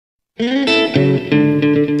We can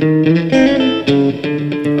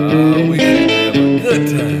have a good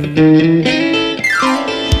time.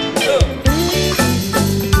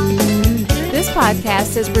 This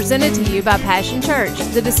podcast is presented to you by Passion Church,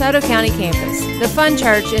 the DeSoto County campus, the fun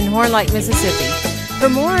church in Horn Lake, Mississippi. For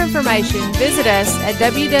more information, visit us at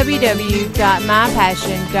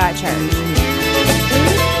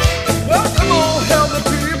www.mypassion.church. Well, come on, help the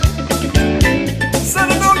people. Said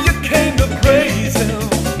I know you came to praise him.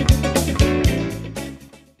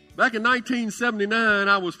 Back in 1979,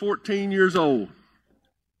 I was 14 years old.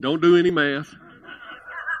 Don't do any math.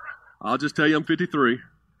 I'll just tell you I'm 53.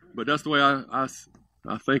 But that's the way I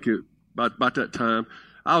think it about that time.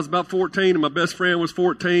 I was about 14, and my best friend was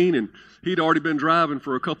 14, and he'd already been driving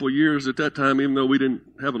for a couple of years at that time, even though we didn't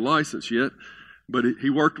have a license yet. But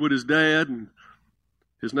he worked with his dad, and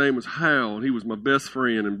his name was Hal, and he was my best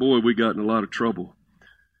friend, and boy, we got in a lot of trouble.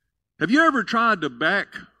 Have you ever tried to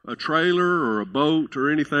back a trailer or a boat or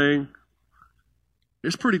anything?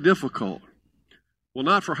 It's pretty difficult. Well,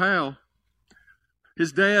 not for Hal.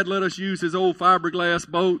 His dad let us use his old fiberglass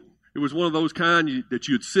boat. It was one of those kind that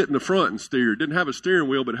you'd sit in the front and steer. It didn't have a steering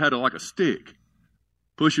wheel, but it had like a stick.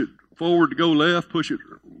 Push it forward to go left,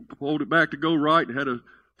 hold it back to go right, and had a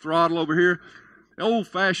throttle over here. An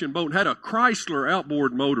old-fashioned boat, had a Chrysler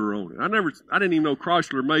outboard motor on it. I didn't even know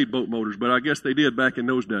Chrysler made boat motors, but I guess they did back in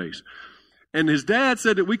those days. And his dad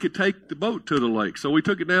said that we could take the boat to the lake. So we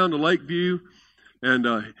took it down to Lakeview, and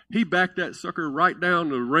he backed that sucker right down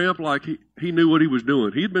the ramp like he knew what he was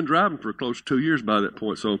doing. He'd been driving for close to 2 years by that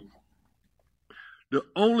point. So the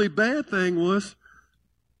only bad thing was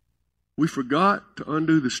we forgot to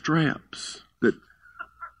undo the straps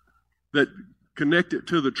that connect it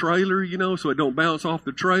to the trailer, so it don't bounce off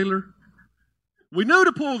the trailer. We knew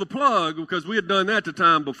to pull the plug because we had done that the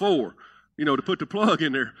time before, to put the plug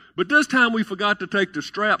in there. But this time we forgot to take the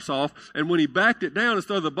straps off, and when he backed it down,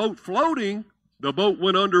 instead of the boat floating, the boat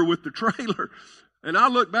went under with the trailer. And I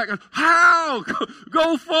looked back and, how?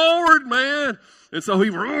 Go forward, man. And so we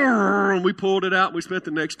pulled it out, and we spent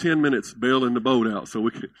the next 10 minutes bailing the boat out so we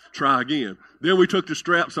could try again. Then we took the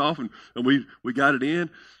straps off, and we got it in.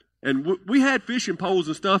 And we had fishing poles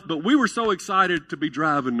and stuff, but we were so excited to be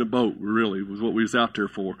driving the boat, really, was what we was out there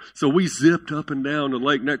for. So we zipped up and down the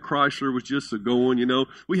lake, and that Chrysler was just a-going,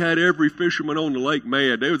 We had every fisherman on the lake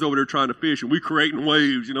mad. They was over there trying to fish, and we creating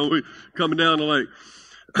waves, we coming down the lake.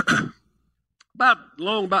 About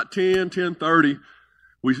 10:30,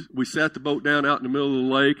 we sat the boat down out in the middle of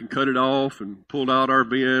the lake and cut it off and pulled out our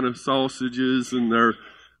Vienna sausages and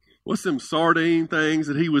what's them sardine things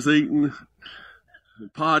that he was eating?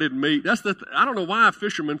 Potted meat. I don't know why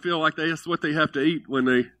fishermen feel like that's what they have to eat when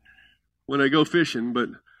they go fishing, but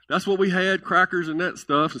that's what we had, crackers and that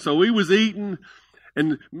stuff. And so we was eating,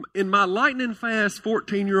 and in my lightning fast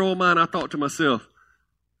 14-year-old mind, I thought to myself,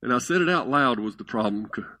 and I said it out loud was the problem.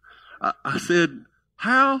 I said,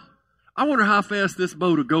 I wonder how fast this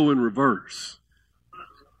boat will go in reverse.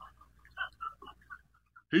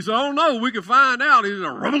 He said, oh no, we can find out. He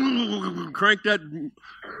said, crank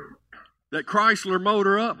that Chrysler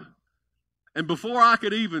motor up. And before I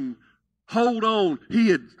could even hold on, he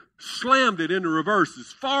had slammed it into reverse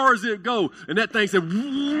as far as it go. And that thing said,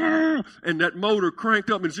 and that motor cranked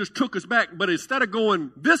up and just took us back. But instead of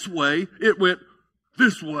going this way, it went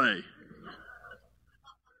this way.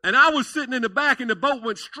 And I was sitting in the back, and the boat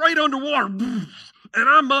went straight underwater. And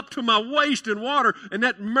I'm up to my waist in water. And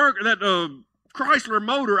that Chrysler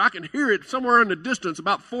motor, I can hear it somewhere in the distance,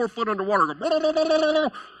 about 4 foot underwater,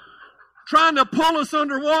 trying to pull us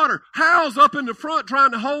underwater. Hal's up in the front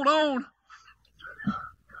trying to hold on.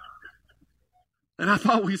 And I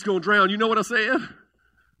thought we was going to drown. You know what I said?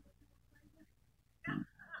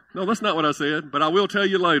 No, that's not what I said, but I will tell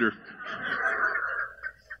you later.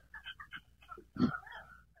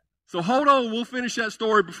 So hold on, we'll finish that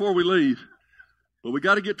story before we leave. But we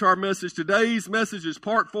got to get to our message. Today's message is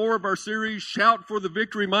part 4 of our series. Shout for the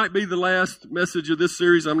Victory might be the last message of this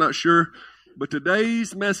series, I'm not sure. But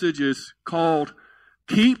today's message is called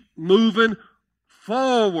Keep Moving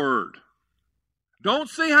Forward. Don't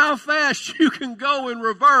see how fast you can go in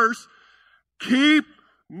reverse. Keep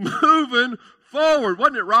moving forward.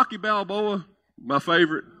 Wasn't it Rocky Balboa, my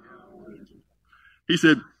favorite? He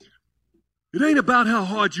said, it ain't about how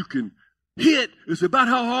hard you can hit. It's about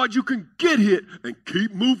how hard you can get hit and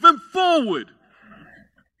keep moving forward.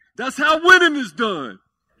 That's how winning is done.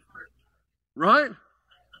 Right?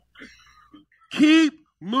 Keep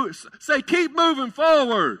moving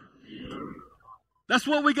forward. That's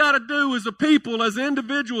what we got to do as a people, as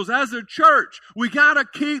individuals, as a church. We got to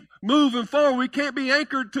keep moving forward. We can't be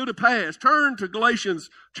anchored to the past. Turn to Galatians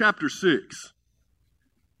chapter 6.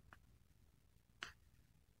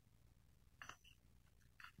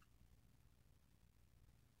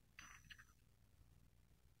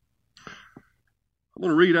 I'm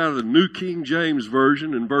going to read out of the New King James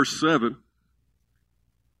Version in verse 7.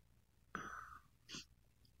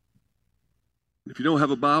 If you don't have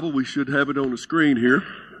a Bible, we should have it on the screen here.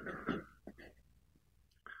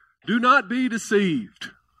 Do not be deceived.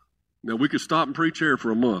 Now, we could stop and preach here for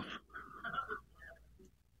a month.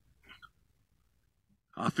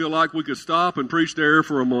 I feel like we could stop and preach there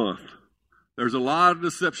for a month. There's a lot of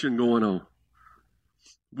deception going on.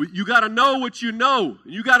 You got to know what you know.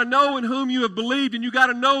 You got to know in whom you have believed, and you got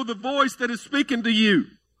to know the voice that is speaking to you.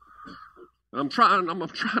 I'm trying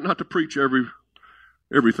not to preach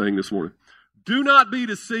everything this morning. Do not be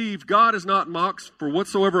deceived. God is not mocked, for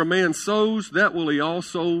whatsoever a man sows, that will he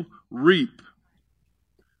also reap.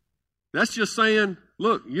 That's just saying,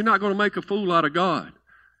 look, you're not going to make a fool out of God.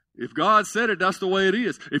 If God said it, that's the way it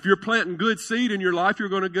is. If you're planting good seed in your life, you're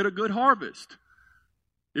going to get a good harvest.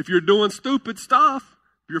 If you're doing stupid stuff,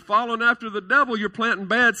 if you're following after the devil, you're planting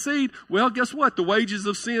bad seed, well, guess what? The wages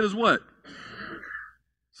of sin is what?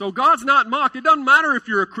 So God's not mocked. It doesn't matter if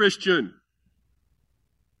you're a Christian.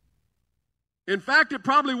 In fact, it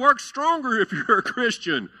probably works stronger if you're a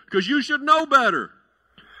Christian, because you should know better.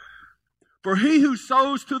 For he who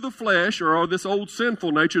sows to the flesh, or this old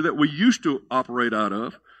sinful nature that we used to operate out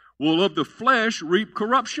of, will of the flesh reap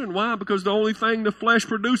corruption. Why? Because the only thing the flesh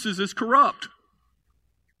produces is corrupt.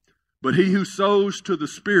 But he who sows to the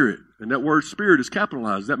Spirit, and that word Spirit is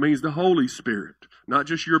capitalized, that means the Holy Spirit. Not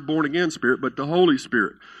just your born-again spirit, but the Holy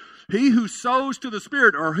Spirit. He who sows to the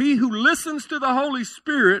Spirit, or he who listens to the Holy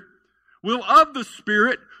Spirit, will of the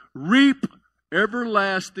Spirit reap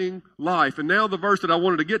everlasting life. And now the verse that I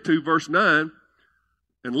wanted to get to, verse 9,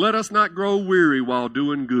 and let us not grow weary while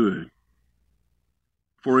doing good,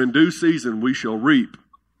 for in due season we shall reap,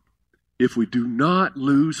 if we do not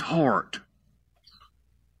lose heart.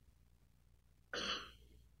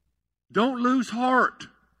 Don't lose heart.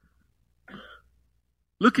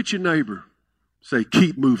 Look at your neighbor. Say,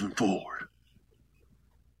 keep moving forward.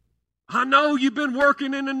 I know you've been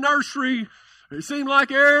working in the nursery. It seemed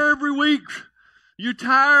like every week you're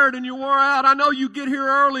tired and you wore out. I know you get here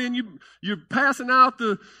early and you're passing out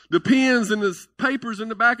the pens and the papers in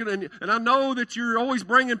the back of it. And I know that you're always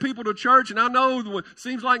bringing people to church. And I know it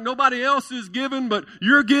seems like nobody else is giving, but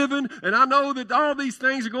you're giving. And I know that all these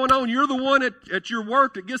things are going on. You're the one at your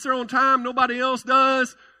work that gets there on time. Nobody else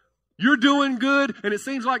does. You're doing good. And it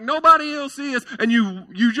seems like nobody else is. And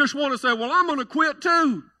you just want to say, well, I'm going to quit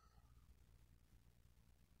too.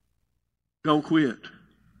 Don't quit.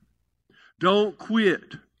 Don't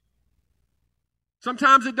quit.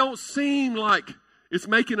 Sometimes it don't seem like it's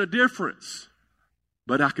making a difference.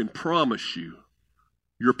 But I can promise you,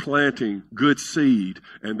 you're planting good seed,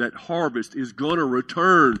 and that harvest is going to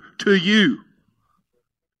return to you.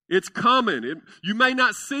 It's coming. You may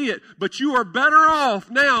not see it, but you are better off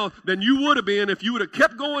now than you would have been if you would have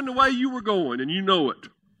kept going the way you were going, and you know it.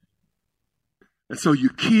 And so you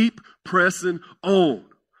keep pressing on.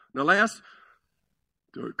 Now,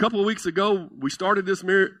 a couple of weeks ago, we started this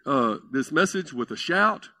message with a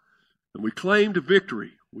shout, and we claimed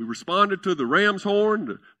victory. We responded to the ram's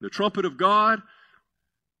horn, the trumpet of God,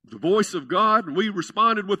 the voice of God, and we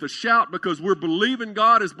responded with a shout because we're believing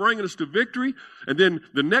God is bringing us to victory. And then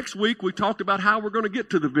the next week, we talked about how we're going to get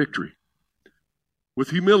to the victory with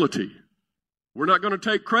humility. We're not going to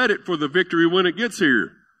take credit for the victory when it gets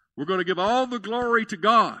here. We're going to give all the glory to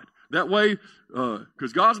God. That way,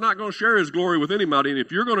 because God's not going to share His glory with anybody, and if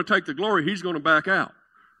you're going to take the glory, He's going to back out.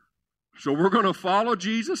 So we're going to follow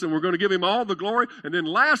Jesus, and we're going to give Him all the glory. And then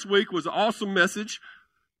last week was an awesome message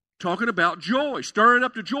talking about joy, stirring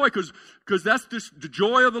up the joy, because that's the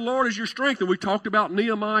joy of the Lord is your strength. And we talked about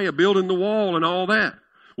Nehemiah building the wall and all that.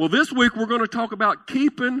 Well, this week we're going to talk about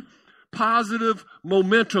keeping positive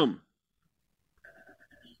momentum.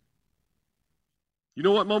 You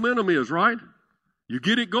know what momentum is, right? You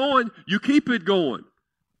get it going, you keep it going.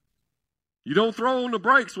 You don't throw on the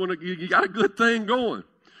brakes when you got a good thing going.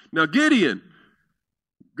 Now, Gideon,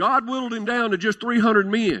 God whittled him down to just 300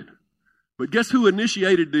 men. But guess who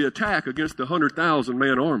initiated the attack against the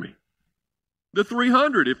 100,000-man army? The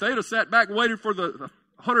 300. If they'd have sat back and waited for the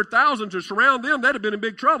 100,000 to surround them, they'd have been in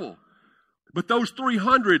big trouble. But those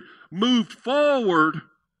 300 moved forward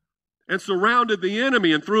and surrounded the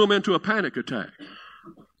enemy and threw them into a panic attack.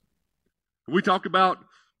 We talked about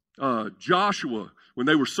Joshua when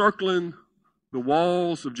they were circling the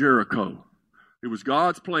walls of Jericho. It was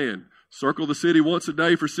God's plan. Circle the city once a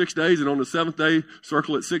day for 6 days, and on the seventh day,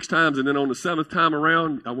 circle it 6 times. And then on the seventh time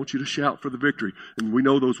around, I want you to shout for the victory. And we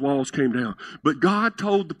know those walls came down. But God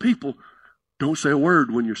told the people, don't say a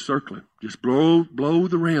word when you're circling. Just blow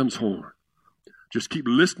the ram's horn. Just keep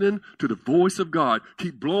listening to the voice of God.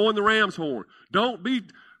 Keep blowing the ram's horn. Don't be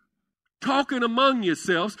talking among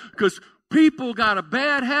yourselves, because people got a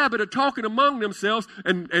bad habit of talking among themselves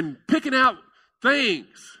and picking out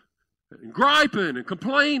things and griping and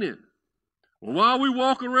complaining. Well, why are we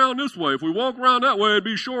walking around this way? If we walk around that way, it'd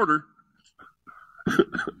be shorter.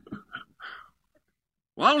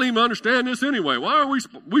 Well, I don't even understand this anyway. Why are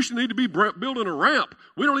we should need to be building a ramp?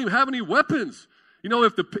 We don't even have any weapons. You know,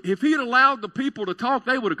 if he had allowed the people to talk,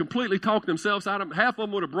 they would have completely talked themselves out of it. Half of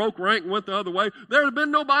them would have broke rank and went the other way. There would have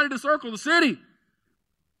been nobody to circle the city.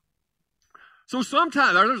 So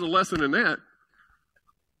sometimes, there's a lesson in that.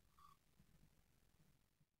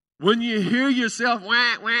 When you hear yourself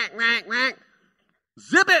whack, whack, whack, whack,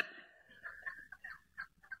 zip it.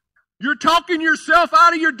 You're talking yourself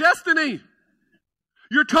out of your destiny.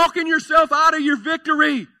 You're talking yourself out of your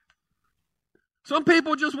victory. Some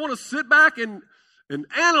people just want to sit back and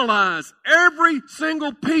analyze every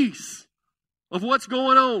single piece of what's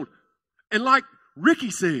going on. And like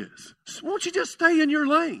Ricky says, won't you just stay in your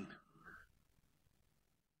lane?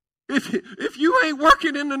 If you ain't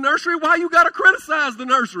working in the nursery, why you got to criticize the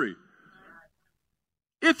nursery?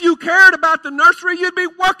 If you cared about the nursery, you'd be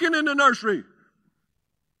working in the nursery.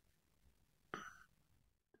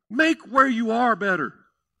 Make where you are better.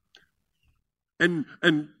 And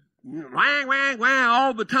wang, wang, wang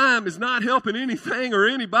all the time is not helping anything or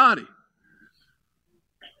anybody.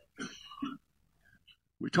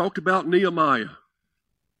 We talked about Nehemiah.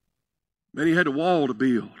 Man, he had a wall to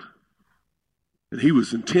build. And he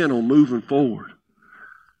was intent on moving forward.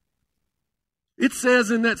 It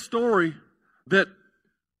says in that story that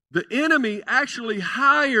the enemy actually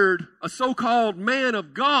hired a so-called man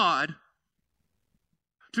of God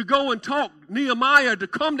to go and talk Nehemiah to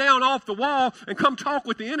come down off the wall and come talk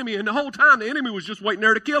with the enemy. And the whole time the enemy was just waiting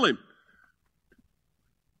there to kill him.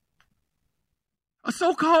 A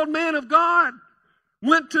so-called man of God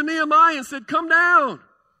went to Nehemiah and said, come down.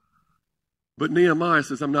 But Nehemiah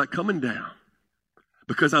says, I'm not coming down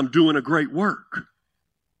because I'm doing a great work.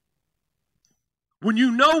 When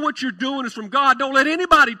you know what you're doing is from God, don't let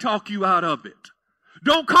anybody talk you out of it.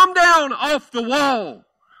 Don't come down off the wall.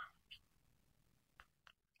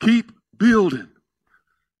 Keep building.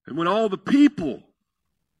 And when all the people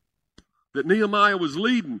that Nehemiah was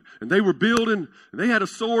leading, and they were building, and they had a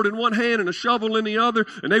sword in one hand and a shovel in the other,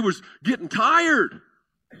 and they was getting tired.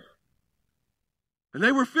 And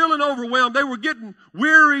they were feeling overwhelmed. They were getting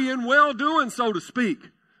weary and well-doing, so to speak.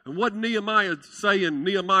 And what did Nehemiah say in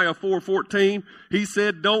Nehemiah 4:14? He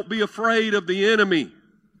said, don't be afraid of the enemy.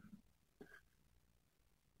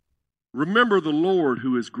 Remember the Lord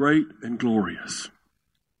who is great and glorious.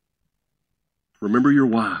 Remember your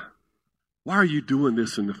why. Why are you doing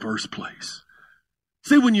this in the first place?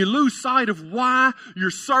 See, when you lose sight of why you're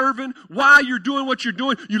serving, why you're doing what you're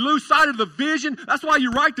doing, you lose sight of the vision. That's why you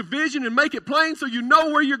write the vision and make it plain so you know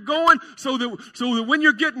where you're going, so that when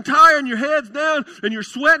you're getting tired and your head's down and you're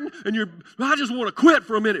sweating and I just want to quit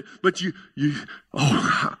for a minute. But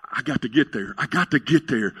I got to get there. I got to get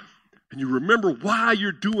there. And you remember why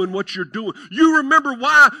you're doing what you're doing. You remember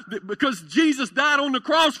why, because Jesus died on the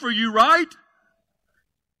cross for you, right?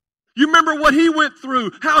 You remember what he went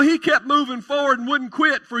through, how he kept moving forward and wouldn't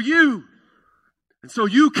quit for you. And so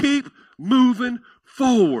you keep moving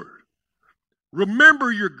forward.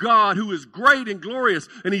 Remember your God who is great and glorious.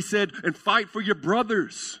 And he said, and fight for your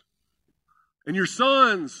brothers and your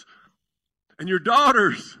sons and your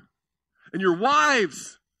daughters and your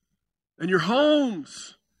wives and your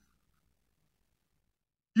homes.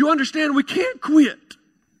 You understand we can't quit.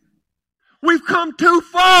 We've come too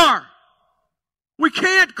far. We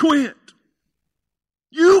can't quit.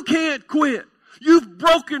 You can't quit. You've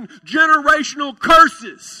broken generational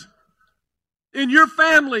curses in your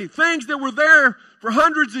family. Things that were there for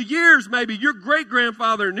hundreds of years maybe. Your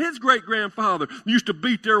great-grandfather and his great-grandfather used to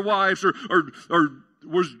beat their wives or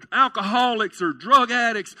was alcoholics or drug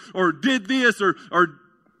addicts or did this or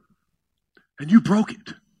and you broke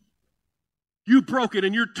it. You broke it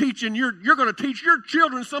and you're going to teach your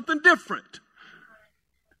children something different.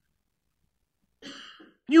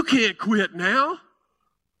 You can't quit now.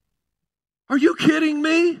 Are you kidding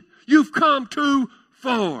me? You've come too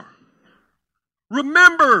far.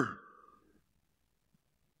 Remember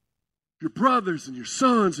your brothers and your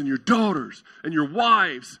sons and your daughters and your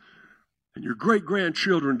wives and your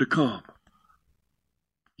great-grandchildren to come.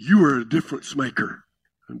 You are a difference maker.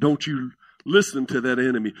 And don't you listen to that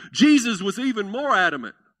enemy. Jesus was even more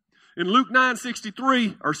adamant. In Luke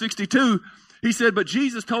 9:63 or 62, he said, but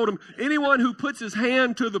Jesus told him, anyone who puts his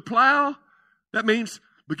hand to the plow, that means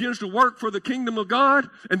begins to work for the kingdom of God,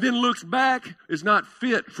 and then looks back, is not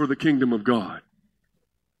fit for the kingdom of God.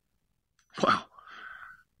 Wow.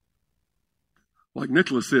 Like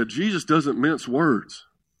Nicholas said, Jesus doesn't mince words.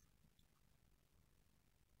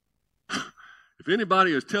 If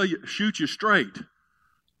anybody will tell you, shoot you straight,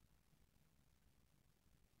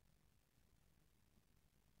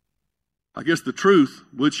 I guess the truth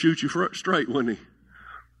would shoot you straight, wouldn't he?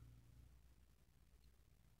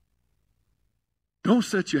 Don't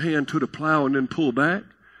set your hand to the plow and then pull back.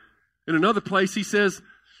 In another place, he says,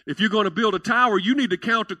 if you're going to build a tower, you need to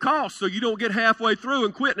count the cost so you don't get halfway through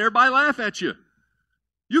and quit and everybody laugh at you.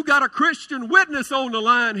 You got a Christian witness on the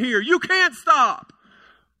line here. You can't stop.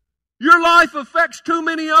 Your life affects too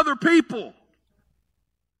many other people.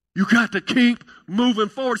 You got to keep moving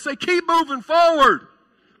forward. Say, keep moving forward.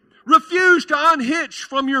 Refuse to unhitch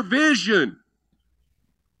from your vision.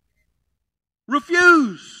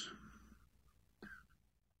 Refuse.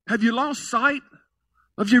 Have you lost sight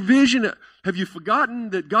of your vision? Have you forgotten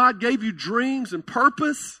that God gave you dreams and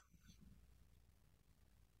purpose?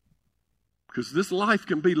 Because this life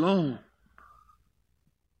can be long.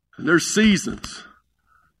 And there's seasons.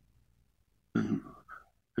 And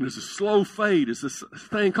there's a slow fade. It's this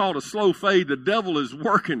thing called a slow fade. The devil is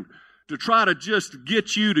working to try to just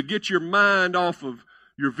get you to get your mind off of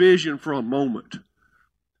your vision for a moment.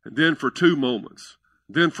 And then for 2 moments.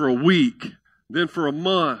 Then for a week. Then for a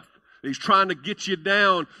month. He's trying to get you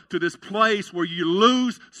down to this place where you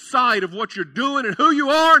lose sight of what you're doing and who you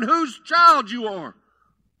are and whose child you are.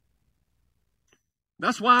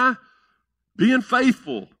 That's why being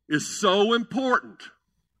faithful is so important.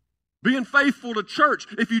 Being faithful to church.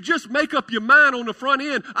 If you just make up your mind on the front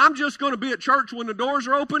end, I'm just going to be at church when the doors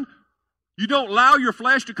are open. You don't allow your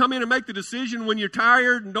flesh to come in and make the decision when you're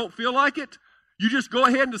tired and don't feel like it. You just go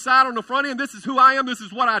ahead and decide on the front end, this is who I am, this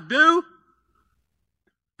is what I do.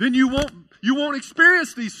 Then you won't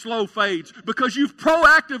experience these slow fades because you've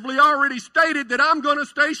proactively already stated that I'm going to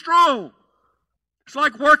stay strong. It's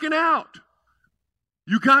like working out.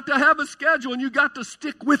 You got to have a schedule and you got to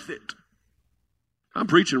stick with it. I'm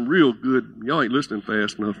preaching real good. Y'all ain't listening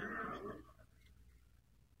fast enough.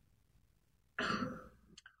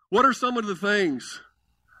 What are some of the things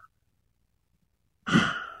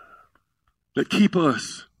that keep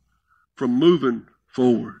us from moving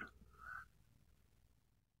forward?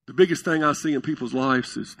 The biggest thing I see in people's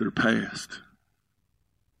lives is their past.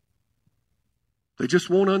 They just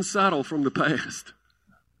won't unsaddle from the past.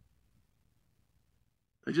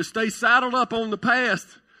 They just stay saddled up on the past.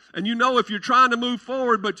 And you know if you're trying to move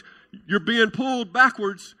forward but you're being pulled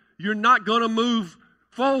backwards, you're not going to move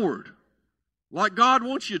forward like God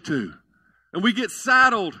wants you to. And we get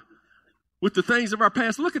saddled with the things of our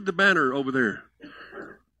past. Look at the banner over there.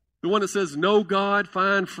 The one that says, know God,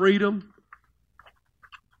 find freedom,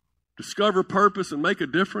 discover purpose, and make a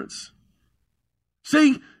difference.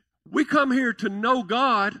 See, we come here to know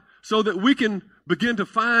God so that we can begin to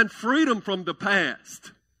find freedom from the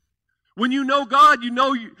past. When you know God, you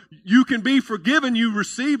know you can be forgiven. You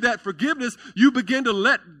receive that forgiveness. You begin to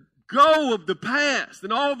let go of the past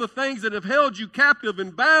and all the things that have held you captive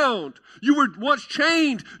and bound. You were once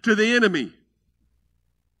chained to the enemy.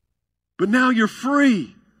 But now you're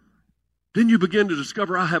free. Then you begin to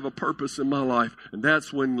discover, I have a purpose in my life. And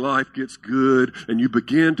that's when life gets good and you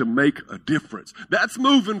begin to make a difference. That's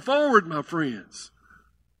moving forward, my friends.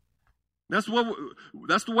 That's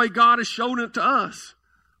the way God has shown it to us.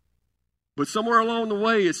 But somewhere along the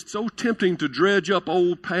way, it's so tempting to dredge up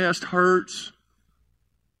old past hurts.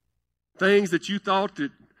 Things that you thought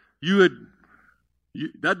that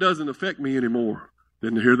that doesn't affect me anymore.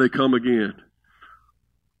 Then here they come again.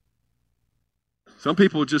 Some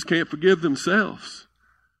people just can't forgive themselves.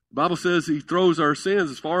 The Bible says He throws our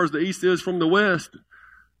sins as far as the east is from the west.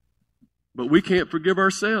 But we can't forgive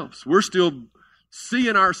ourselves. We're still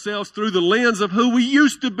seeing ourselves through the lens of who we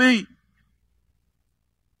used to be.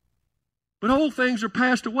 But old things are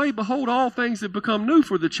passed away. Behold, all things have become new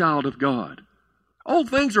for the child of God. Old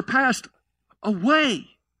things are passed away.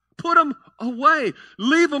 Put them away.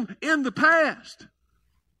 Leave them in the past.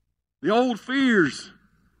 The old fears.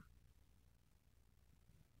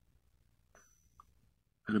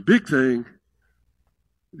 And a big thing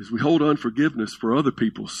is we hold unforgiveness for other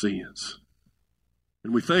people's sins.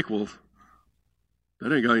 And we think, well,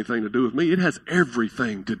 that ain't got anything to do with me. It has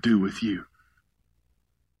everything to do with you.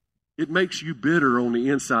 It makes you bitter on the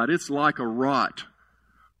inside. It's like a rot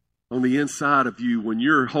on the inside of you when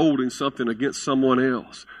you're holding something against someone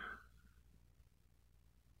else.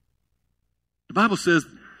 The Bible says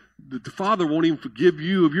that the Father won't even forgive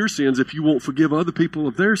you of your sins if you won't forgive other people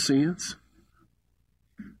of their sins.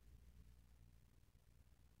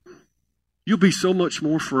 You'll be so much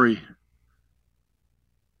more free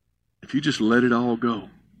if you just let it all go.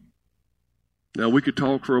 Now, we could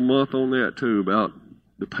talk for a month on that, too, about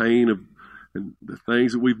the pain of and the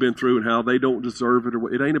things that we've been through and how they don't deserve it.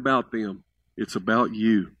 It ain't about them. It's about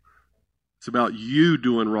you. It's about you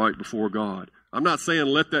doing right before God. I'm not saying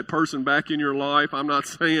let that person back in your life. I'm not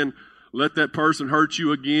saying let that person hurt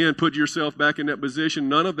you again, put yourself back in that position.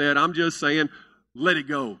 None of that. I'm just saying let it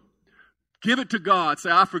go. Give it to God.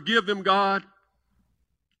 Say, I forgive them, God.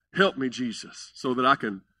 Help me, Jesus, so that I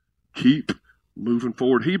can keep moving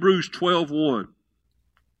forward. Hebrews 12:1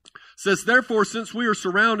 says, therefore, since we are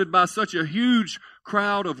surrounded by such a huge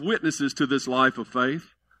crowd of witnesses to this life of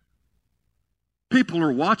faith, people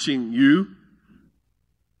are watching you.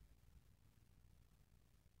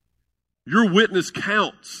 Your witness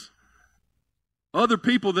counts. Other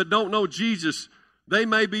people that don't know Jesus, they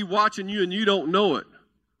may be watching you and you don't know it.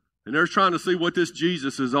 And they're trying to see what this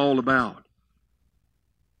Jesus is all about.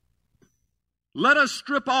 Let us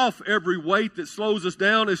strip off every weight that slows us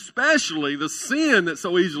down, especially the sin that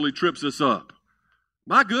so easily trips us up.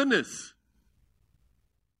 My goodness.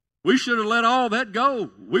 We should have let all that go.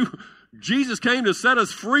 Jesus came to set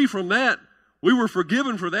us free from that. We were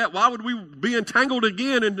forgiven for that. Why would we be entangled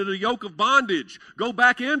again into the yoke of bondage? Go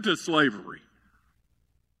back into slavery.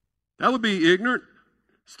 That would be ignorant.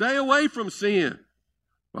 Stay away from sin.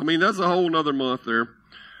 I mean, that's a whole other month there.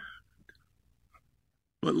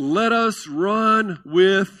 But let us run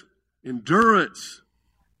with endurance.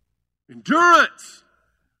 Endurance.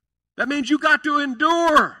 That means you got to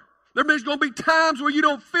endure. There's going to be times where you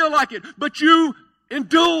don't feel like it, but you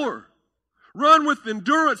endure. Run with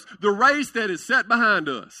endurance the race that is set behind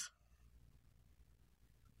us.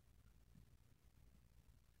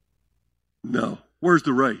 No. Where's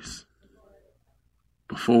the race?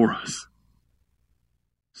 Before us.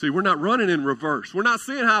 See, we're not running in reverse. We're not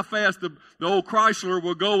seeing how fast the old Chrysler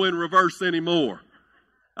will go in reverse anymore.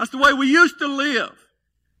 That's the way we used to live.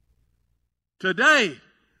 Today,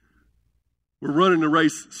 we're running the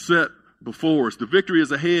race set before us. The victory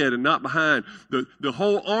is ahead and not behind. The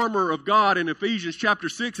whole armor of God in Ephesians chapter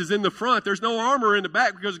 6 is in the front. There's no armor in the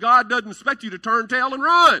back because God doesn't expect you to turn tail and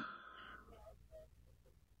run.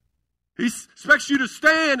 He expects you to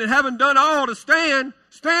stand, and having done all to stand,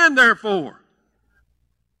 stand therefore.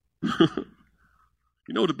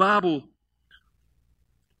 You know, the Bible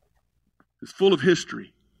is full of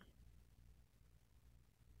history.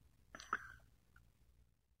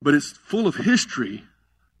 But it's full of history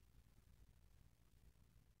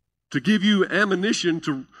to give you ammunition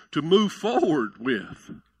to move forward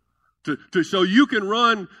with. So you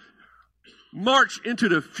can march into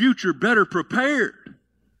the future better prepared.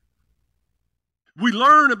 We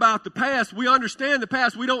learn about the past. We understand the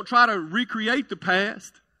past. We don't try to recreate the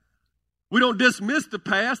past. We don't dismiss the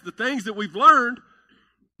past, the things that we've learned,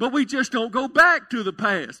 but we just don't go back to the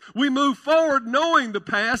past. We move forward knowing the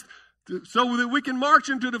past so that we can march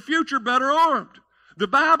into the future better armed. The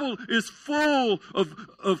Bible is full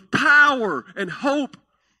of power and hope.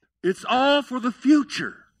 It's all for the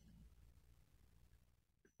future.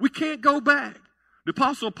 We can't go back. The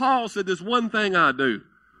Apostle Paul said, there's one thing I do.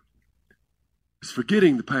 It's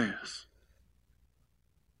forgetting the past.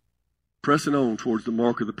 Pressing on towards the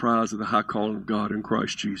mark of the prize of the high calling of God in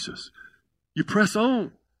Christ Jesus. You press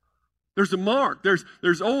on. There's a mark.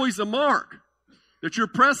 There's always a mark that you're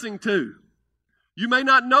pressing to. You may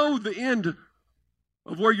not know the end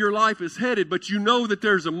of where your life is headed, but you know that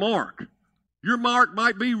there's a mark. Your mark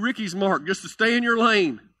might be Ricky's mark, just to stay in your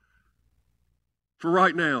lane for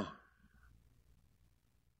right now.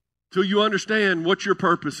 Till you understand what your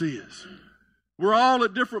purpose is. We're all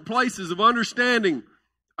at different places of understanding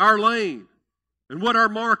our lane and what our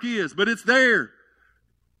mark is, but it's there.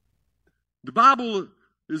 The Bible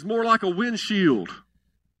is more like a windshield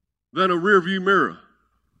than a rearview mirror.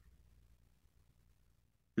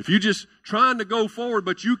 If you're just trying to go forward,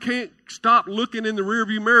 but you can't stop looking in the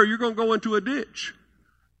rearview mirror, you're going to go into a ditch.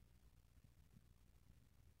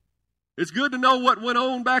 It's good to know what went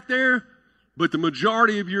on back there, but the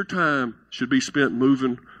majority of your time should be spent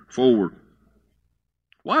moving forward.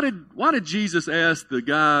 Why did Jesus ask the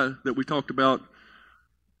guy that we talked about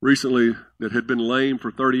recently that had been lame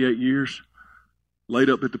for 38 years, laid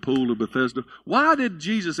up at the pool of Bethesda? Why did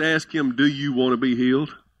Jesus ask him, do you want to be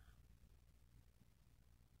healed?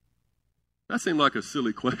 That seemed like a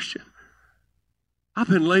silly question. I've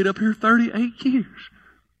been laid up here 38 years.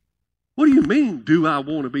 What do you mean, do I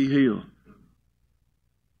want to be healed?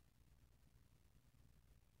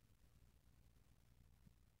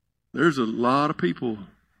 There's a lot of people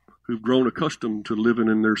who've grown accustomed to living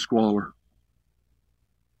in their squalor.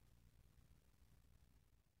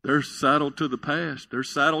 They're saddled to the past. They're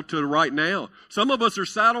saddled to right now. Some of us are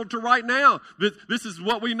saddled to right now. This is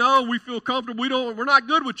what we know. We feel comfortable. We're not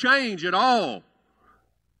good with change at all.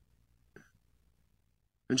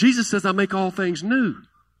 And Jesus says, I make all things new.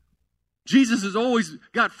 Jesus has always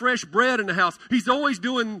got fresh bread in the house. He's always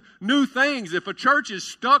doing new things. If a church is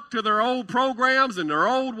stuck to their old programs and their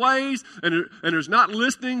old ways and is not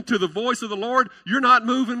listening to the voice of the Lord, you're not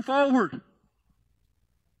moving forward.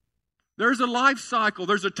 There's a life cycle.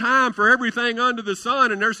 There's a time for everything under the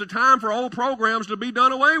sun, and there's a time for old programs to be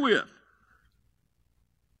done away with.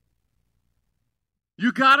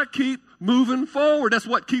 You got to keep moving forward. That's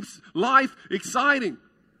what keeps life exciting.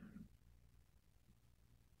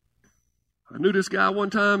 I knew this guy one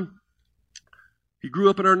time. He grew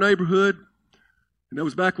up in our neighborhood, and that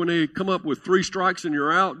was back when they come up with 3 strikes and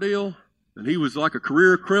you're out deal. And he was like a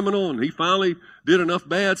career criminal, and he finally did enough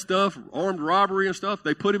bad stuff, armed robbery and stuff.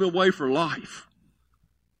 They put him away for life.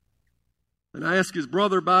 And I asked his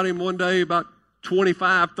brother about him one day, about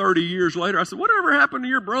 25, 30 years later. I said, whatever happened to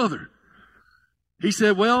your brother? He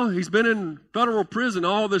said, well, he's been in federal prison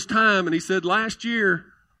all this time. And he said last year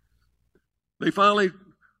they finally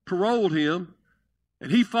paroled him,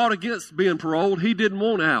 and he fought against being paroled. He didn't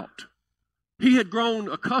want out. He had grown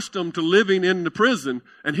accustomed to living in the prison,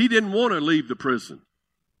 and he didn't want to leave the prison.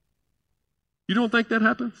 You don't think that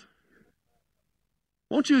happens?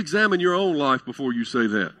 Won't you examine your own life before you say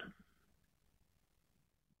that?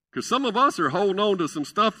 Because some of us are holding on to some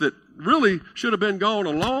stuff that really should have been gone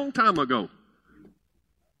a long time ago.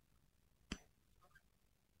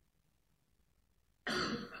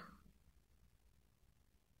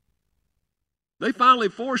 They finally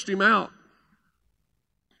forced him out.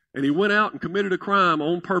 And he went out and committed a crime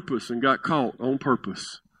on purpose and got caught on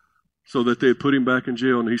purpose so that they'd put him back in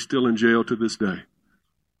jail, and he's still in jail to this day.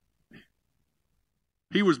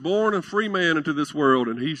 He was born a free man into this world,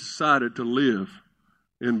 and he decided to live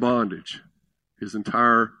in bondage his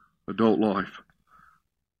entire adult life.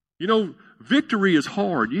 You know, victory is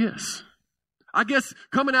hard, yes. I guess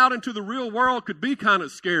coming out into the real world could be kind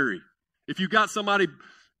of scary. If you got somebody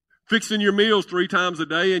fixing your meals 3 times a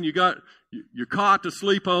day, and you got your cot to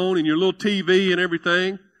sleep on and your little TV and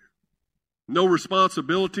everything. No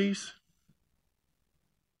responsibilities.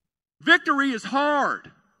 Victory is hard.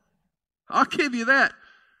 I'll give you that.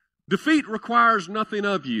 Defeat requires nothing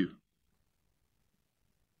of you.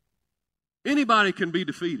 Anybody can be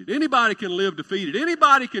defeated. Anybody can live defeated.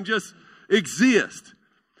 Anybody can just exist.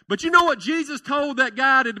 But you know what Jesus told that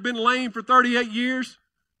guy that had been lame for 38 years?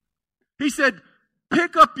 He said,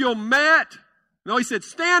 pick up your mat. No, he said,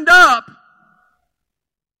 stand up.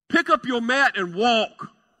 Pick up your mat and walk.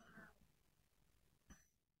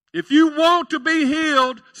 If you want to be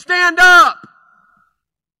healed, stand up.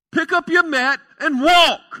 Pick up your mat and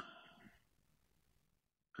walk.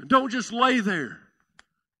 And don't just lay there.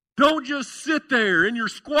 Don't just sit there in your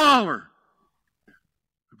squalor.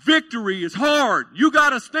 Victory is hard. You got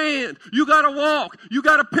to stand. You got to walk. You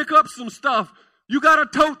got to pick up some stuff. You got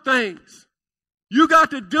to tote things. You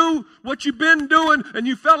got to do what you've been doing, and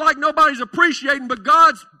you felt like nobody's appreciating, but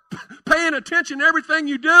God's paying attention to everything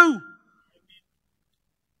you do.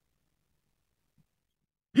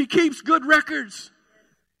 He keeps good records.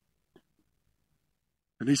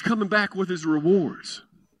 And He's coming back with His rewards.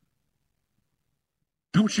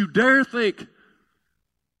 Don't you dare think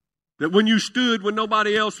that when you stood when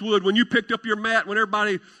nobody else would, when you picked up your mat when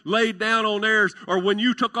everybody laid down on theirs, or when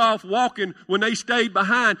you took off walking when they stayed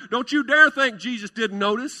behind, don't you dare think Jesus didn't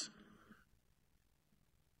notice.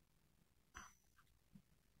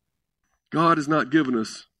 God has not given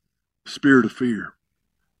us a spirit of fear.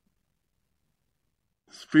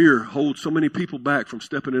 Fear holds so many people back from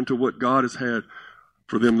stepping into what God has had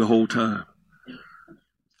for them the whole time.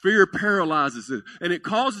 Fear paralyzes it, and it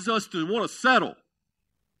causes us to want to settle.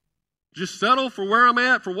 Just settle for where I'm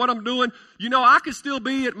at, for what I'm doing. You know, I could still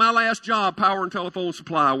be at my last job, Power and Telephone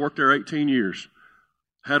Supply. I worked there 18 years.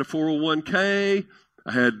 I had a 401k.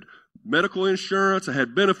 I had medical insurance. I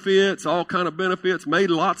had benefits, all kind of benefits, made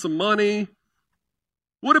lots of money.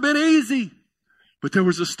 Would have been easy, but there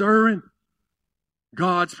was a stirring.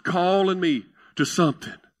 God's calling me to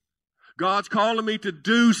something. God's calling me to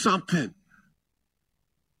do something.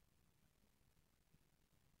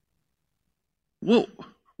 Well,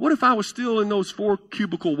 what if I was still in those 4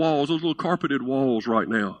 cubicle walls, those little carpeted walls right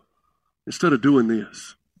now, instead of doing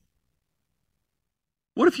this?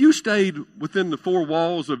 What if you stayed within the 4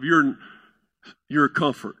 walls of your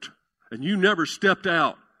comfort, and you never stepped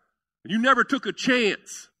out, and you never took a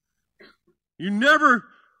chance, you never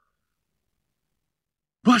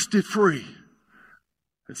busted free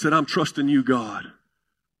and said, I'm trusting you, God,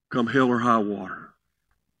 come hell or high water.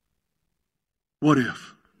 What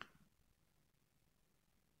if?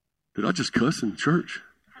 Did I just cuss in church?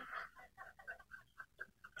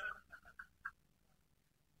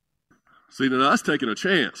 See, now that's taking a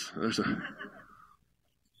chance.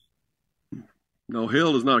 No,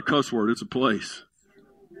 hell is not a cuss word. It's a place.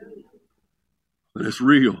 And it's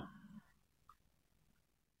real.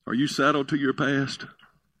 Are you saddled to your past?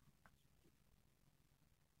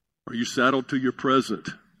 Are you saddled to your present?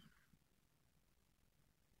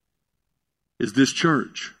 Is this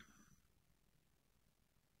church?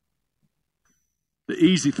 The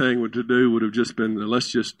easy thing to do would have just been,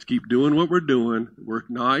 let's just keep doing what we're doing. We're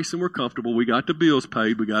nice and we're comfortable. We got the bills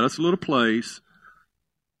paid. We got us a little place.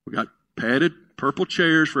 We got padded purple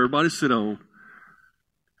chairs for everybody to sit on.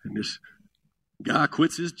 And this guy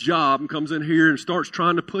quits his job and comes in here and starts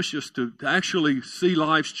trying to push us to actually see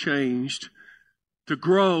lives changed, to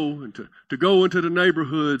grow and to go into the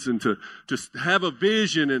neighborhoods and to have a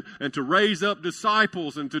vision and to raise up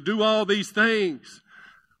disciples and to do all these things.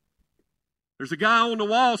 There's a guy on the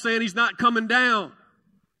wall saying he's not coming down.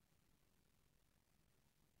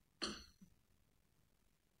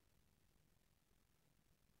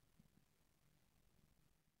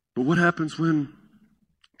 But what happens when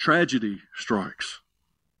tragedy strikes?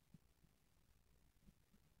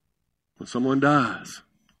 When someone dies,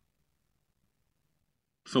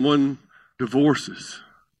 someone divorces,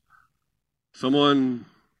 someone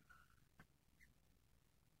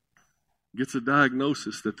gets a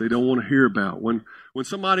diagnosis that they don't want to hear about, when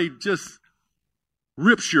somebody just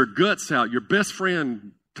rips your guts out, your best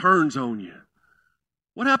friend turns on you.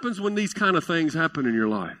 What happens when these kind of things happen in your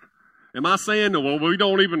life? Am I saying, well, it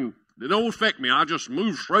don't affect me. I just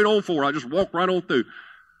move straight on forward. I just walk right on through.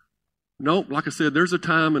 No, like I said, there's a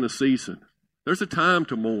time and a season. There's a time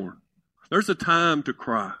to mourn. There's a time to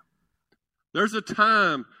cry. There's a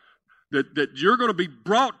time that you're going to be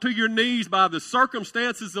brought to your knees by the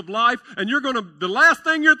circumstances of life, and the last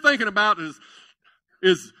thing you're thinking about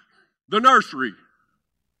is the nursery.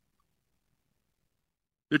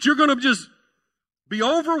 That you're going to just be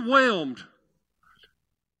overwhelmed.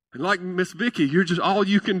 And like Miss Vicky, all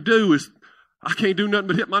you can do is, I can't do nothing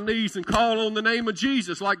but hit my knees and call on the name of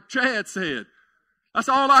Jesus, like Chad said. That's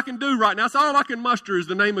all I can do right now. That's all I can muster is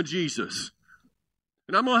the name of Jesus.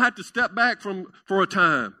 And I'm going to have to step back for a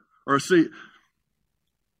time or a seat.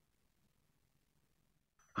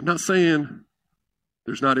 I'm not saying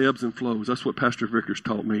there's not ebbs and flows. That's what Pastor Vickers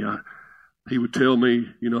taught me. He would tell me,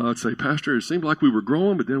 I'd say, Pastor, it seemed like we were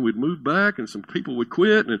growing, but then we'd move back and some people would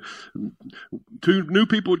quit and 2 new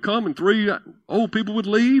people would come and 3 old people would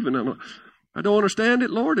leave. And I don't understand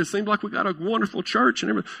it, Lord. It seemed like we got a wonderful church and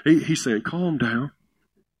everything. He's saying, calm down.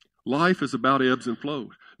 Life is about ebbs and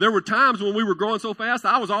flows. There were times when we were growing so fast,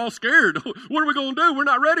 I was all scared. What are we going to do? We're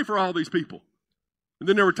not ready for all these people. And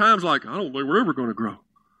then there were times like, I don't think we're ever going to grow.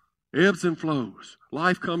 Ebbs and flows.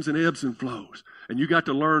 Life comes in ebbs and flows. And you got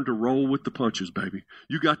to learn to roll with the punches, baby.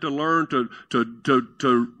 You got to learn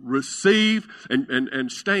to receive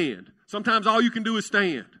and stand. Sometimes all you can do is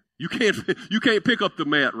stand. You can't pick up the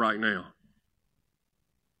mat right now.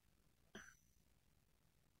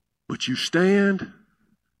 But you stand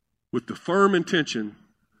with the firm intention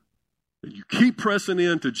that you keep pressing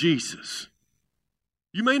into Jesus.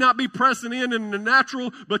 You may not be pressing in the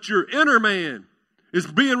natural, but your inner man is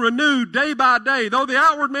being renewed day by day. Though the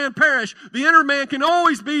outward man perish, the inner man can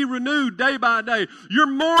always be renewed day by day. You're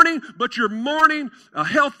mourning, but you're mourning a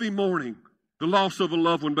healthy mourning, the loss of a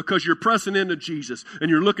loved one, because you're pressing into Jesus and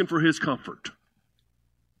you're looking for His comfort.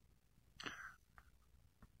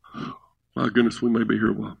 My goodness, we may be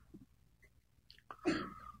here a while.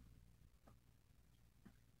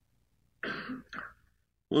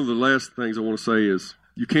 One of the last things I want to say is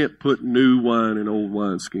you can't put new wine in old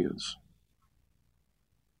wineskins.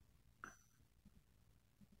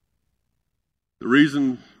 The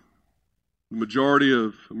reason the majority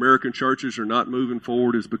of American churches are not moving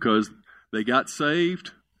forward is because they got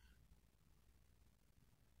saved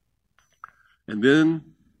and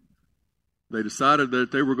then they decided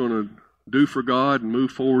that they were going to do for God and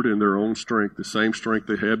move forward in their own strength, the same strength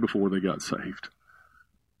they had before they got saved.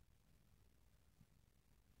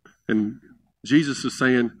 And Jesus is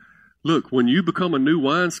saying, look, when you become a new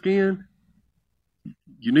wineskin,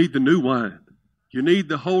 you need the new wine. You need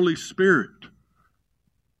the Holy Spirit.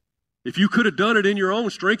 If you could have done it in your own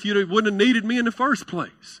strength, you wouldn't have needed me in the first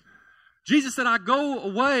place. Jesus said, I go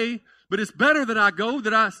away, but it's better that I go,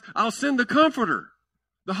 that I'll send the Comforter,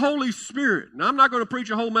 the Holy Spirit. Now, I'm not going to preach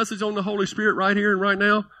a whole message on the Holy Spirit right here and right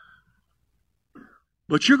now,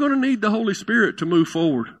 but you're going to need the Holy Spirit to move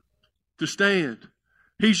forward, to stand.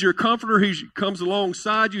 He's your comforter. He comes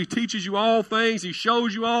alongside you. He teaches you all things. He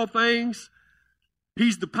shows you all things.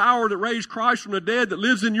 He's the power that raised Christ from the dead that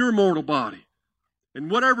lives in your mortal body. And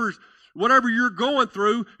whatever you're going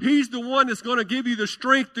through, He's the one that's going to give you the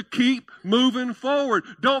strength to keep moving forward.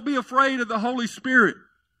 Don't be afraid of the Holy Spirit.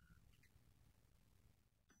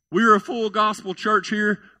 We are a full gospel church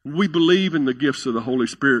here. We believe in the gifts of the Holy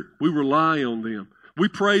Spirit. We rely on them. We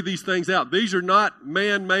pray these things out. These are not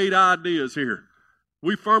man-made ideas here.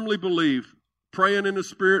 We firmly believe praying in the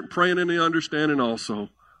Spirit, praying in the understanding also.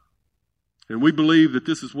 And we believe that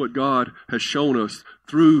this is what God has shown us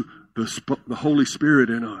through the Holy Spirit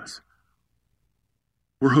in us.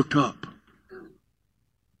 We're hooked up.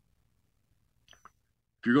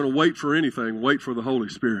 If you're going to wait for anything, wait for the Holy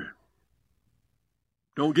Spirit.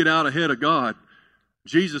 Don't get out ahead of God.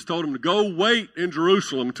 Jesus told him to go wait in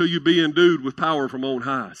Jerusalem until you be endued with power from on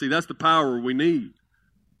high. See, that's the power we need.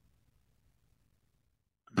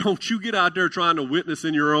 Don't you get out there trying to witness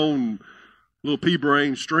in your own little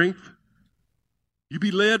pea-brain strength. You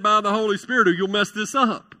be led by the Holy Spirit or you'll mess this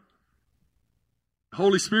up. The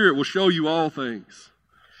Holy Spirit will show you all things.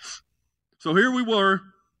 So here we were.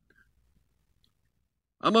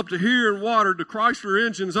 I'm up to here in water. The Chrysler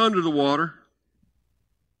engine's under the water.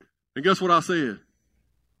 And guess what I said?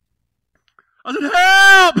 I said,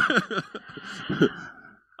 help!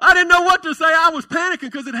 I didn't know what to say. I was panicking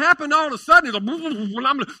because it happened all of a sudden. It's like,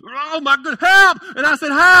 oh my God, help! And I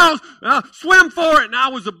said, how? Swim for it. And I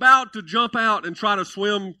was about to jump out and try to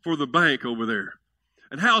swim for the bank over there.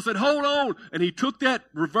 And Hal said, hold on. And he took that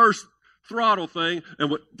reverse throttle thing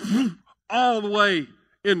and went all the way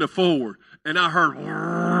into forward. And I heard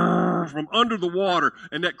from under the water,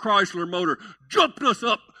 and that Chrysler motor jumped us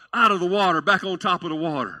up out of the water, back on top of the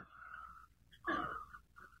water.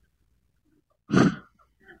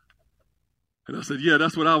 And I said, yeah,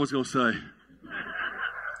 that's what I was going to say.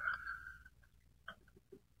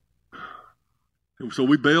 And so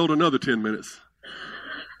we bailed another 10 minutes.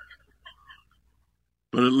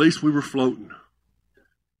 But at least we were floating.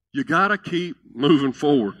 You got to keep moving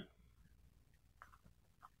forward.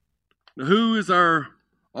 Now, who is our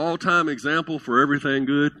all-time example for everything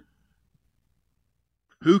good?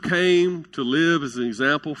 Who came to live as an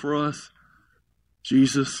example for us?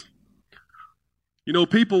 Jesus. You know,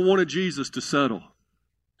 people wanted Jesus to settle.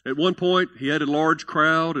 At one point, he had a large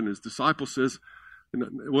crowd, and his disciples said,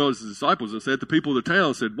 the people of the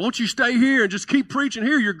town said, won't you stay here and just keep preaching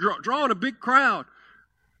here? You're drawing a big crowd.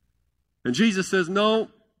 And Jesus says,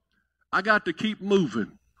 no, I got to keep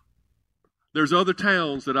moving. There's other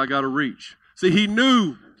towns that I got to reach. See, he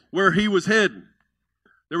knew where he was heading.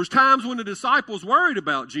 There was times when the disciples worried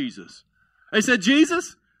about Jesus. They said,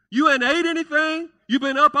 Jesus, you ain't ate anything. You've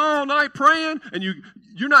been up all night praying, and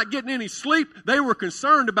you're not getting any sleep. They were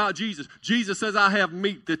concerned about Jesus. Jesus says, I have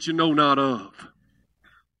meat that you know not of.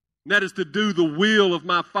 And that is to do the will of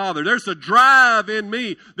my Father. There's a drive in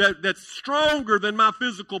me that's stronger than my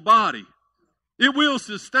physical body. It will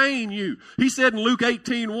sustain you. He said in Luke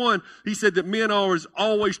 18:1, he said that men are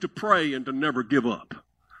always to pray and to never give up.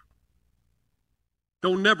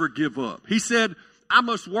 Don't never give up. He said, I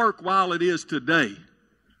must work while it is today.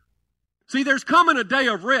 See, there's coming a day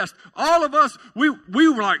of rest. All of us, we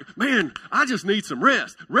were like, man, I just need some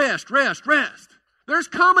rest. Rest. There's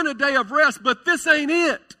coming a day of rest, but this ain't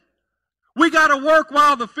it. We got to work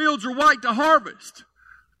while the fields are white to harvest.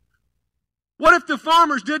 What if the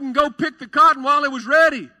farmers didn't go pick the cotton while it was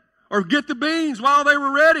ready? Or get the beans while they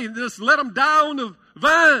were ready and just let them die on the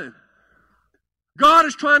vine? God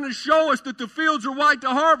is trying to show us that the fields are white to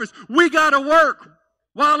harvest. We got to work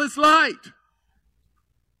while it's light.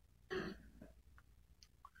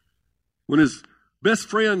 When his best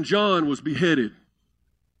friend John was beheaded,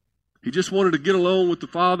 he just wanted to get alone with the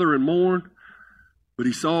Father and mourn, but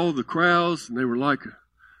he saw the crowds and they were like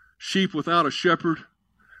sheep without a shepherd,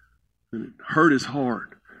 and it hurt his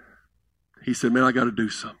heart. He said, man, I got to do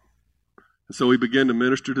something. And so he began to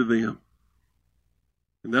minister to them.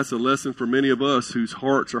 And that's a lesson for many of us whose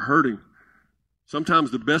hearts are hurting.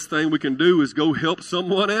 Sometimes the best thing we can do is go help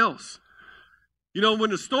someone else. You know,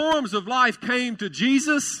 when the storms of life came to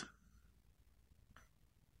Jesus,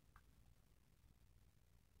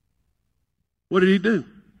 what did he do?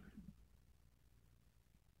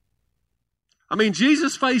 I mean,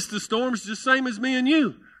 Jesus faced the storms the same as me and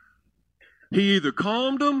you. He either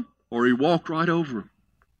calmed them or he walked right over them.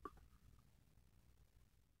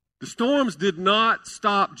 The storms did not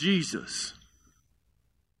stop Jesus.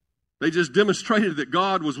 They just demonstrated that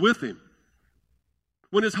God was with him.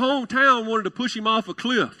 When his hometown wanted to push him off a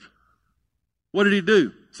cliff, what did he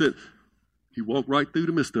do? He walked right through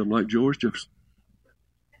the midst of them like George Jefferson.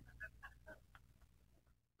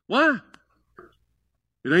 Why?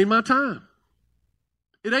 It ain't my time.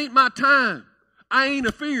 It ain't my time. I ain't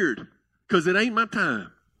afeared, because it ain't my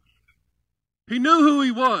time. He knew who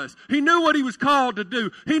he was. He knew what he was called to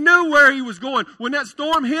do. He knew where he was going. When that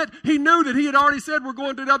storm hit, he knew that he had already said, we're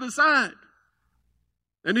going to the other side.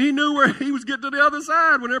 And he knew where he was getting to the other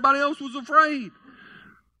side when everybody else was afraid.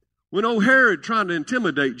 When old Herod trying to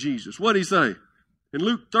intimidate Jesus, what did he say? In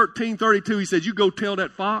Luke 13:32, he said, you go tell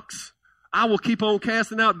that fox, I will keep on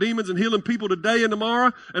casting out demons and healing people today and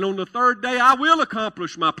tomorrow, and on the third day I will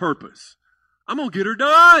accomplish my purpose. I'm going to get her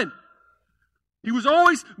done. He was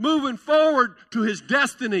always moving forward to his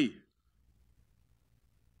destiny.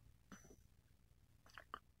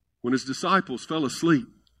 When his disciples fell asleep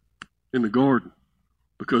in the garden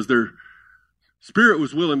because their spirit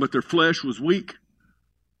was willing but their flesh was weak,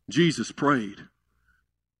 Jesus prayed.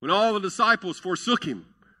 When all the disciples forsook him,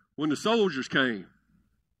 when the soldiers came,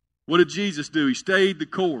 what did Jesus do? He stayed the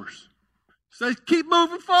course. He said, keep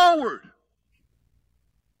moving forward.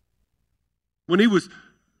 When he was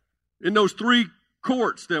in those 3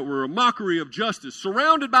 courts that were a mockery of justice,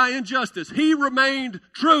 surrounded by injustice, he remained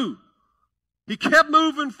true. He kept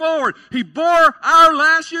moving forward. He bore our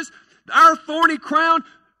lashes, our thorny crown.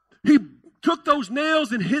 He took those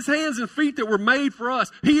nails in his hands and feet that were made for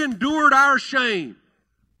us. He endured our shame.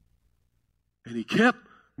 And he kept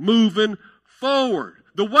moving forward.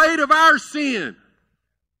 The weight of our sin.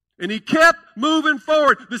 And he kept moving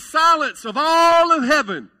forward. The silence of all of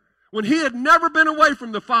heaven. When he had never been away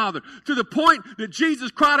from the Father, to the point that Jesus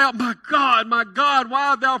cried out, my God, why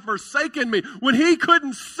hast thou forsaken me? When he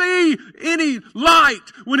couldn't see any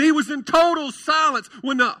light, when he was in total silence,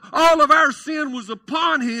 when all of our sin was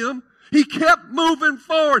upon him, he kept moving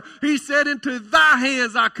forward. He said, into thy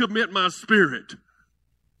hands I commit my spirit.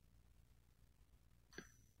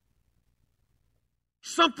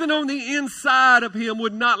 Something on the inside of him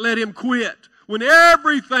would not let him quit. When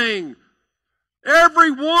everyone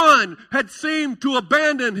had seemed to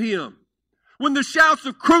abandon him. When the shouts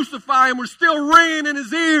of crucify him were still ringing in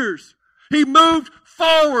his ears, he moved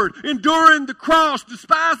forward, enduring the cross,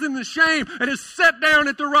 despising the shame, and is set down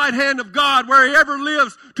at the right hand of God where he ever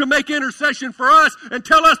lives to make intercession for us and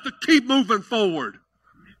tell us to keep moving forward.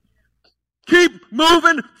 Keep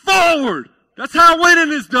moving forward. That's how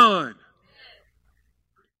winning is done.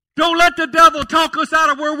 Don't let the devil talk us out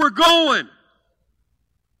of where we're going.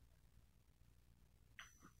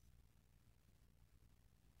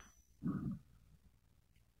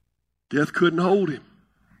 Death couldn't hold him.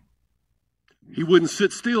 He wouldn't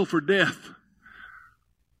sit still for death.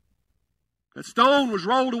 That stone was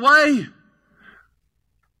rolled away,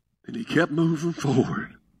 and he kept moving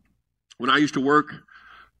forward. When I used to work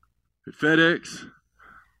at FedEx,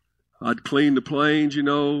 I'd clean the planes,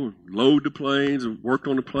 load the planes, and worked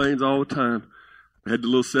on the planes all the time. I had the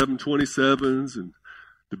little 727s and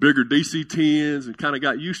the bigger DC-10s and kind of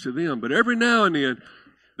got used to them. But every now and then,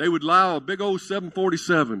 they would allow a big old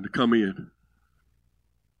 747 to come in.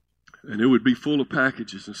 And it would be full of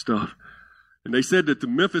packages and stuff. And they said that the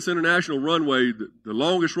Memphis International runway, the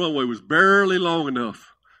longest runway, was barely long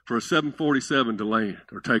enough for a 747 to land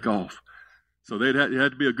or take off. So it had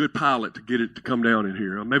to be a good pilot to get it to come down in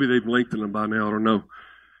here. Maybe they've lengthened them by now, I don't know.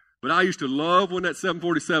 But I used to love when that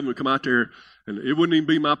 747 would come out there, and it wouldn't even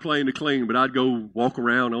be my plane to clean, but I'd go walk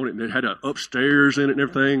around on it, and it had upstairs in it and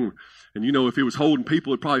everything. And if it was holding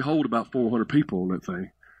people, it'd probably hold about 400 people on that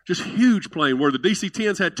thing. Just huge plane. Where the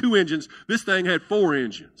DC-10s had 2 engines, this thing had 4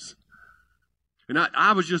 engines. And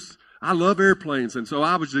I love airplanes, and so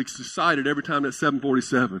I was excited every time that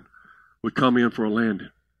 747 would come in for a landing.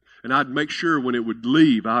 And I'd make sure when it would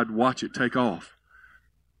leave, I'd watch it take off.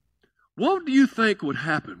 What do you think would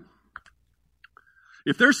happen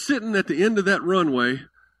if they're sitting at the end of that runway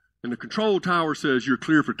and the control tower says you're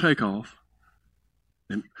clear for takeoff,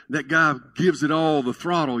 and that guy gives it all the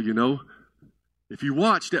throttle, If you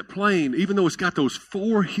watch that plane, even though it's got those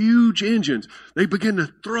 4 huge engines, they begin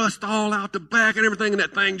to thrust all out the back and everything, and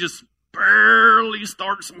that thing just barely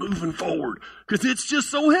starts moving forward because it's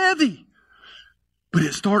just so heavy. But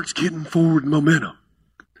it starts getting forward momentum.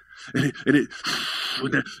 And it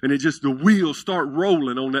just, the wheels start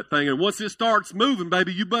rolling on that thing. And once it starts moving,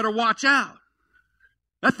 baby, you better watch out.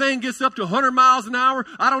 That thing gets up to 100 miles an hour.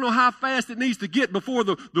 I don't know how fast it needs to get before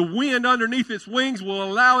the wind underneath its wings will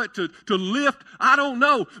allow it to lift. I don't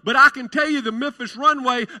know. But I can tell you the Memphis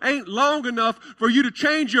runway ain't long enough for you to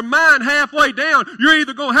change your mind halfway down. You're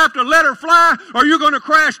either going to have to let her fly or you're going to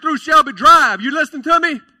crash through Shelby Drive. You listening to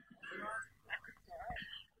me?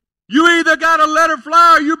 You either got to let her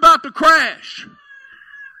fly or you're about to crash.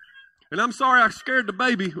 And I'm sorry I scared the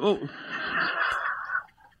baby. Oh.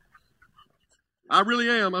 I really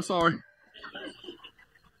am. I'm sorry.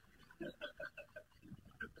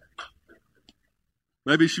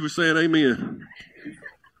 Maybe she was saying amen.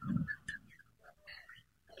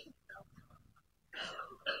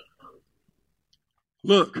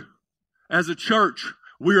 Look, as a church,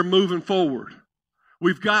 we are moving forward.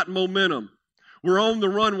 We've got momentum. We're on the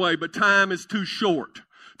runway, but time is too short.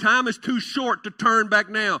 Time is too short to turn back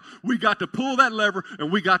now. We got to pull that lever,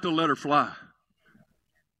 and we got to let her fly.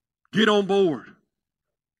 Get on board.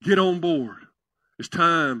 Get on board. It's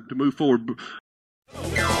time to move forward.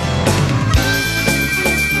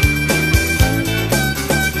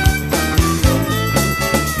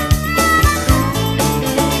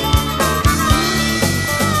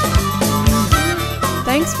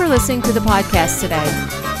 Thanks for listening to the podcast today.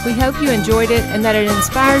 We hope you enjoyed it and that it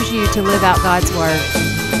inspires you to live out God's Word.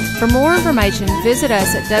 For more information, visit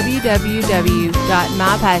us at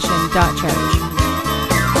www.mypassion.church.